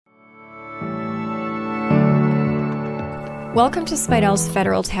Welcome to Speidel's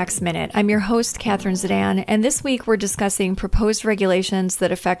Federal Tax Minute. I'm your host, Catherine Zidane, and this week we're discussing proposed regulations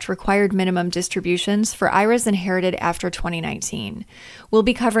that affect required minimum distributions for IRAs inherited after 2019. We'll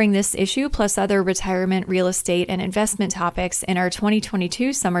be covering this issue plus other retirement, real estate, and investment topics in our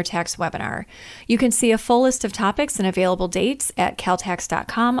 2022 Summer Tax webinar. You can see a full list of topics and available dates at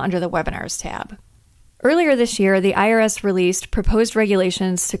caltax.com under the Webinars tab. Earlier this year, the IRS released proposed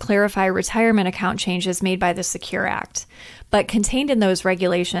regulations to clarify retirement account changes made by the Secure Act. But contained in those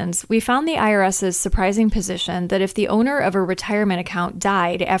regulations, we found the IRS's surprising position that if the owner of a retirement account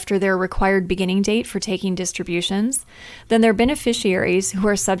died after their required beginning date for taking distributions, then their beneficiaries, who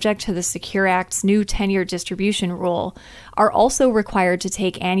are subject to the Secure Act's new 10-year distribution rule, are also required to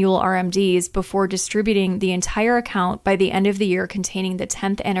take annual RMDs before distributing the entire account by the end of the year containing the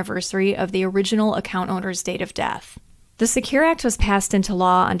 10th anniversary of the original account owner's date of death. The Secure Act was passed into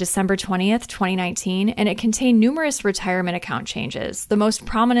law on December 20th, 2019, and it contained numerous retirement account changes, the most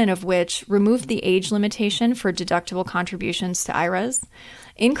prominent of which removed the age limitation for deductible contributions to IRAs,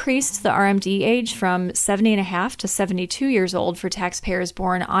 increased the RMD age from 70.5 to 72 years old for taxpayers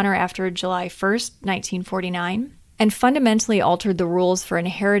born on or after July 1st, 1949, and fundamentally altered the rules for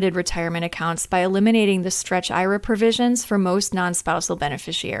inherited retirement accounts by eliminating the stretch IRA provisions for most non-spousal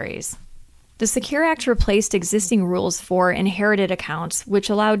beneficiaries. The Secure Act replaced existing rules for inherited accounts, which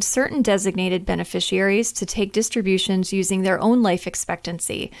allowed certain designated beneficiaries to take distributions using their own life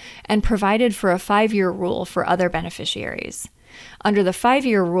expectancy, and provided for a 5-year rule for other beneficiaries. Under the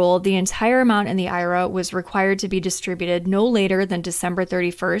 5-year rule, the entire amount in the IRA was required to be distributed no later than December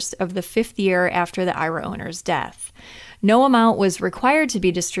 31st of the 5th year after the IRA owner's death. No amount was required to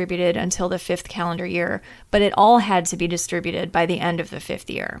be distributed until the 5th calendar year, but it all had to be distributed by the end of the 5th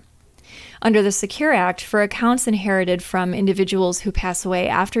year. Under the Secure Act, for accounts inherited from individuals who pass away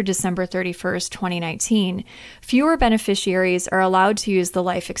after December 31st, 2019, fewer beneficiaries are allowed to use the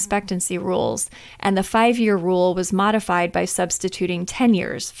life expectancy rules, and the 5-year rule was modified by substituting 10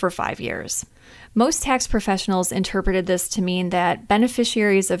 years for 5 years. Most tax professionals interpreted this to mean that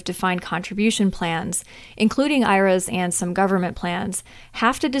beneficiaries of defined contribution plans, including IRAs and some government plans,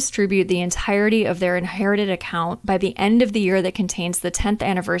 have to distribute the entirety of their inherited account by the end of the year that contains the 10th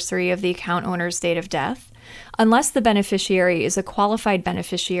anniversary of the account owner's date of death, unless the beneficiary is a qualified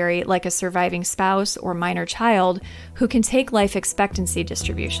beneficiary like a surviving spouse or minor child who can take life expectancy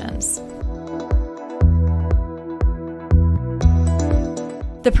distributions.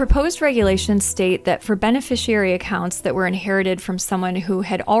 The proposed regulations state that for beneficiary accounts that were inherited from someone who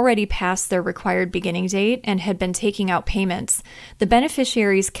had already passed their required beginning date and had been taking out payments, the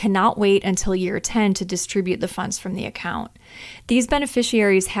beneficiaries cannot wait until year 10 to distribute the funds from the account. These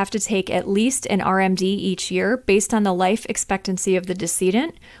beneficiaries have to take at least an RMD each year based on the life expectancy of the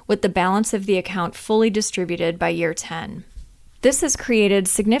decedent, with the balance of the account fully distributed by year 10. This has created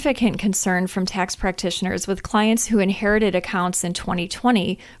significant concern from tax practitioners with clients who inherited accounts in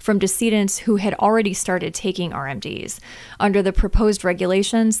 2020 from decedents who had already started taking RMDs. Under the proposed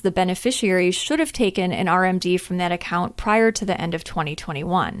regulations, the beneficiaries should have taken an RMD from that account prior to the end of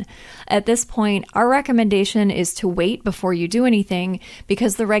 2021. At this point, our recommendation is to wait before you do anything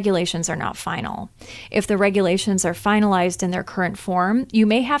because the regulations are not final. If the regulations are finalized in their current form, you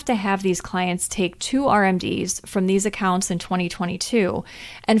may have to have these clients take 2 RMDs from these accounts in 2022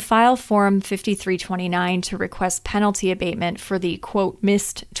 and file Form 5329 to request penalty abatement for the, quote,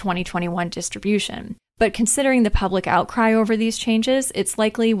 missed 2021 distribution. But considering the public outcry over these changes, it's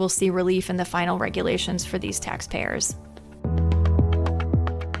likely we'll see relief in the final regulations for these taxpayers.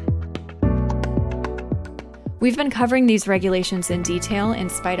 We've been covering these regulations in detail in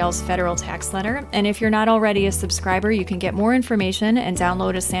Speidel's Federal Tax Letter, and if you're not already a subscriber, you can get more information and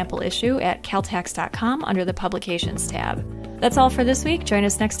download a sample issue at caltax.com under the Publications tab. That's all for this week. Join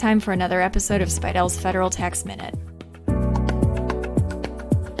us next time for another episode of Speidel's Federal Tax Minute.